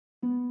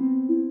What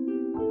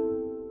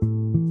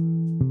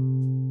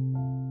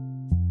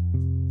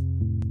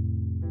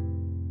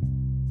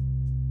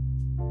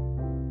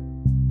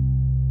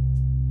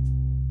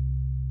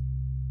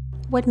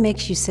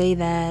makes you say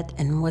that,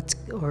 and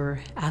or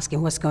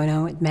asking what's going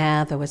on with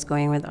math or what's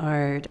going on with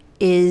art,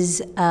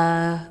 is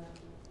a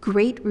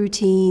great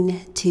routine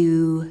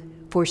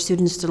for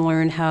students to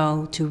learn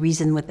how to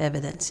reason with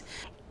evidence.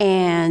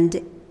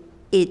 And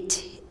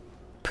it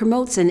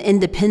promotes an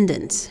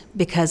independence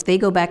because they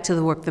go back to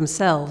the work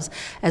themselves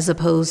as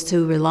opposed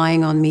to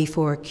relying on me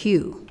for a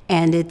cue.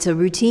 And it's a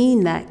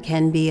routine that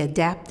can be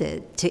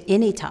adapted to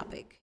any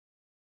topic.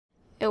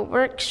 It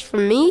works for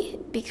me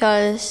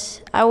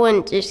because I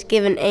wouldn't just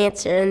give an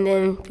answer and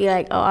then be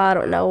like, oh, I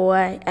don't know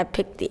why I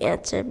picked the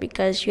answer,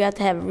 because you have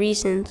to have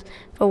reasons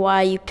for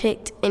why you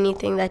picked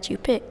anything that you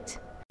picked.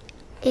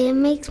 It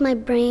makes my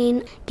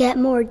brain get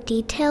more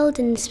detailed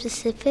and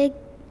specific.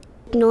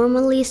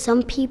 Normally,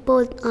 some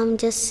people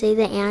just say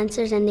the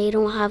answers and they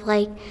don't have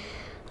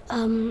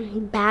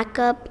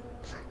backup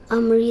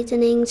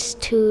reasonings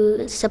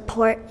to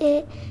support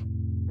it.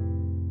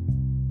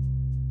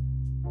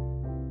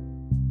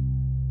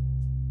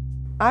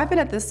 I've been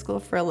at this school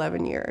for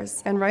 11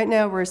 years, and right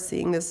now we're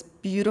seeing this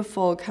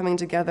beautiful coming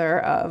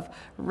together of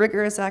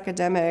rigorous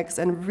academics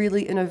and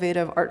really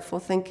innovative, artful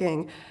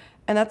thinking,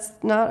 and that's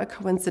not a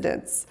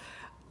coincidence.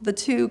 The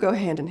two go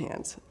hand in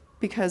hand,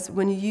 because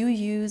when you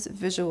use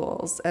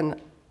visuals and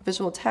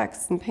visual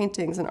texts and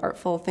paintings and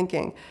artful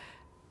thinking,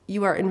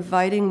 you are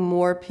inviting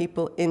more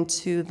people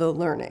into the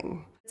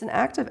learning. It's an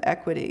act of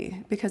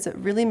equity because it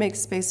really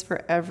makes space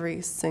for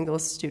every single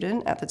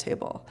student at the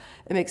table.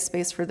 It makes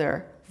space for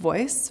their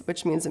voice,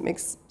 which means it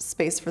makes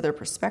space for their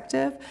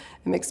perspective,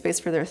 it makes space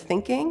for their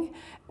thinking,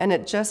 and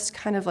it just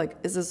kind of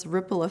is this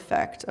ripple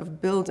effect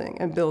of building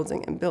and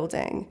building and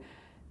building.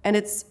 And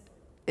it's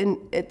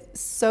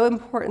so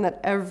important that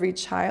every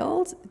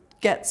child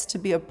gets to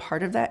be a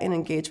part of that and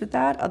engage with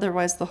that,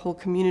 otherwise the whole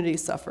community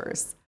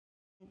suffers.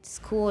 It's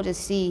cool to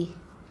see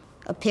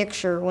a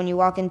picture when you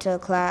walk into a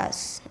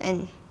class,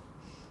 and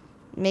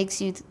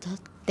makes you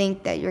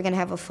think that you're going to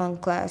have a fun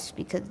class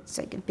because it's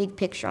like a big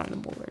picture on the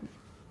board.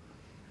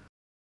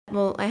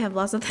 Well, I have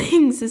lots of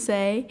things to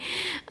say.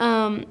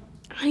 I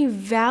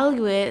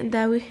value it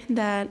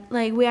that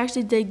we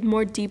actually dig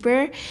more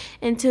deeper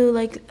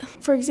into,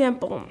 for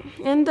example,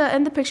 in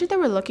the picture that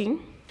we're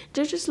looking,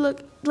 they just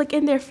look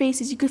in their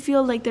faces. You could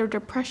feel their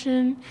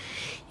depression.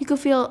 You could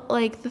feel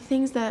the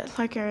things that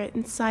are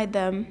inside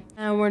them.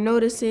 And we're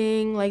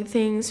noticing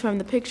things from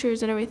the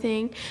pictures and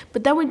everything.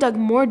 But then we dug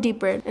more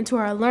deeper into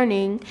our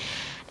learning,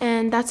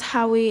 and that's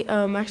how we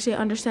actually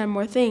understand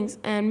more things.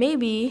 And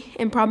maybe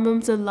in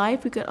problems of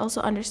life, we could also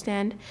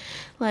understand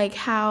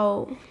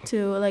how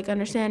to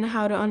understand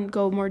how to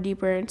go more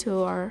deeper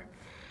into our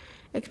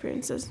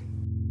experiences.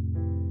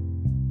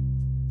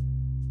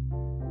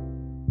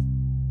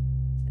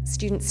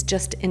 Students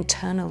just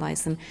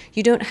internalize them.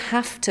 You don't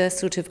have to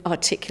sort of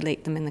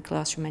articulate them in the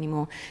classroom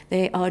anymore.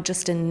 They are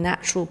just a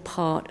natural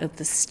part of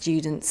the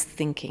student's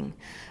thinking.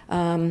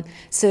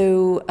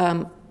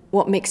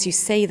 What makes you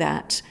say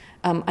that?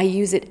 I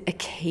use it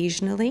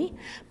occasionally,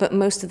 but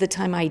most of the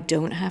time I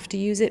don't have to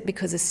use it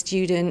because a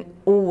student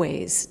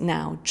always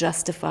now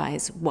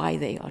justifies why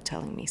they are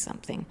telling me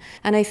something.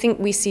 And I think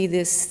we see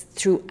this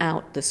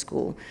throughout the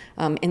school,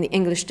 in the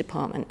English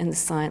department, in the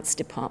science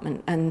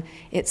department, and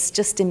it's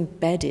just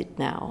embedded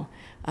now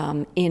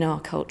in our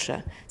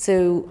culture.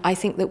 So I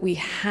think that we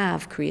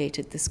have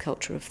created this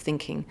culture of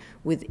thinking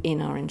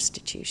within our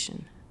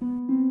institution.